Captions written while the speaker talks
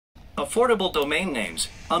Affordable domain names,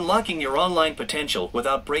 unlocking your online potential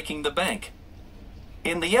without breaking the bank.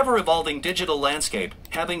 In the ever-evolving digital landscape,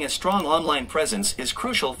 having a strong online presence is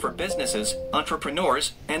crucial for businesses,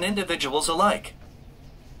 entrepreneurs, and individuals alike.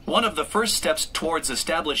 One of the first steps towards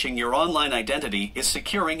establishing your online identity is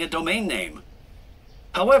securing a domain name.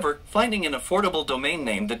 However, finding an affordable domain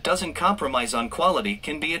name that doesn't compromise on quality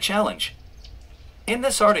can be a challenge. In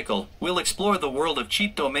this article, we'll explore the world of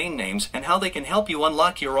cheap domain names and how they can help you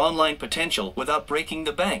unlock your online potential without breaking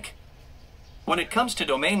the bank. When it comes to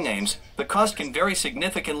domain names, the cost can vary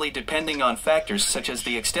significantly depending on factors such as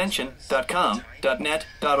the extension, .com, .net,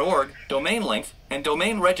 .org, domain length, and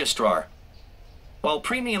domain registrar. While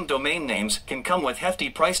premium domain names can come with hefty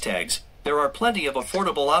price tags, there are plenty of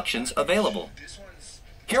affordable options available.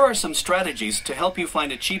 Here are some strategies to help you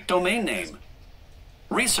find a cheap domain name.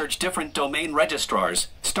 Research different domain registrars.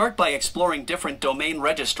 Start by exploring different domain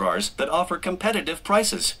registrars that offer competitive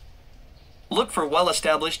prices. Look for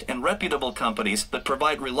well-established and reputable companies that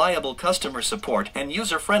provide reliable customer support and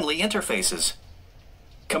user-friendly interfaces.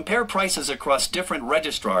 Compare prices across different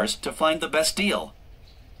registrars to find the best deal.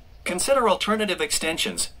 Consider alternative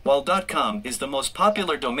extensions. While .com is the most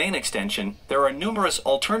popular domain extension, there are numerous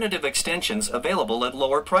alternative extensions available at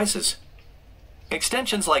lower prices.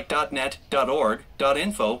 Extensions like .net, .org,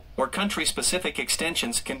 .info, or country-specific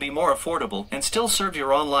extensions can be more affordable and still serve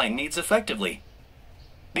your online needs effectively.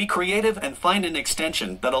 Be creative and find an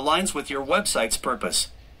extension that aligns with your website's purpose.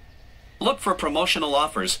 Look for promotional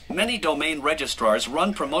offers. Many domain registrars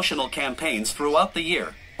run promotional campaigns throughout the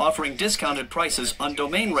year, offering discounted prices on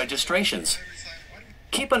domain registrations.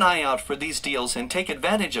 Keep an eye out for these deals and take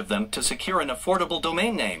advantage of them to secure an affordable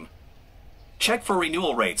domain name. Check for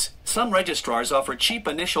renewal rates. Some registrars offer cheap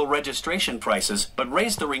initial registration prices but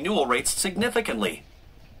raise the renewal rates significantly.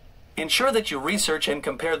 Ensure that you research and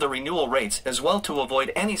compare the renewal rates as well to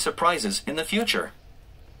avoid any surprises in the future.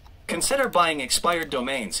 Consider buying expired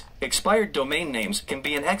domains. Expired domain names can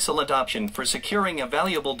be an excellent option for securing a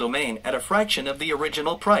valuable domain at a fraction of the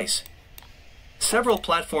original price. Several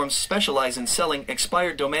platforms specialize in selling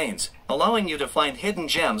expired domains, allowing you to find hidden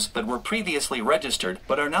gems that were previously registered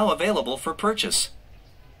but are now available for purchase.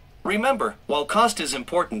 Remember, while cost is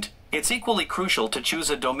important, it's equally crucial to choose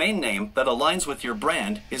a domain name that aligns with your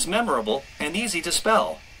brand, is memorable, and easy to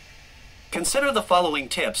spell. Consider the following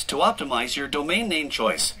tips to optimize your domain name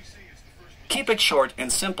choice. Keep it short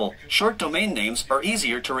and simple. Short domain names are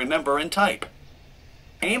easier to remember and type.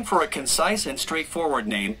 Aim for a concise and straightforward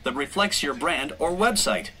name that reflects your brand or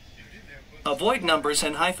website. Avoid numbers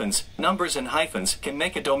and hyphens. Numbers and hyphens can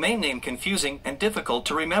make a domain name confusing and difficult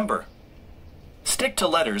to remember. Stick to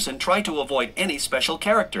letters and try to avoid any special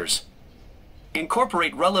characters.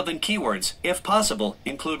 Incorporate relevant keywords. If possible,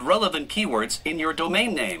 include relevant keywords in your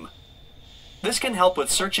domain name. This can help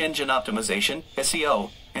with search engine optimization,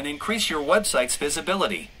 SEO, and increase your website's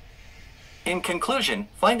visibility. In conclusion,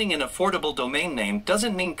 finding an affordable domain name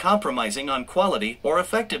doesn't mean compromising on quality or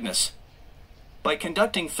effectiveness. By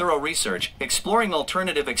conducting thorough research, exploring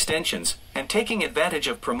alternative extensions, and taking advantage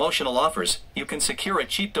of promotional offers, you can secure a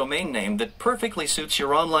cheap domain name that perfectly suits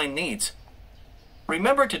your online needs.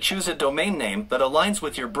 Remember to choose a domain name that aligns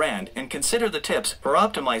with your brand and consider the tips for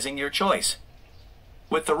optimizing your choice.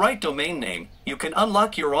 With the right domain name, you can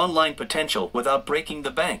unlock your online potential without breaking the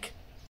bank.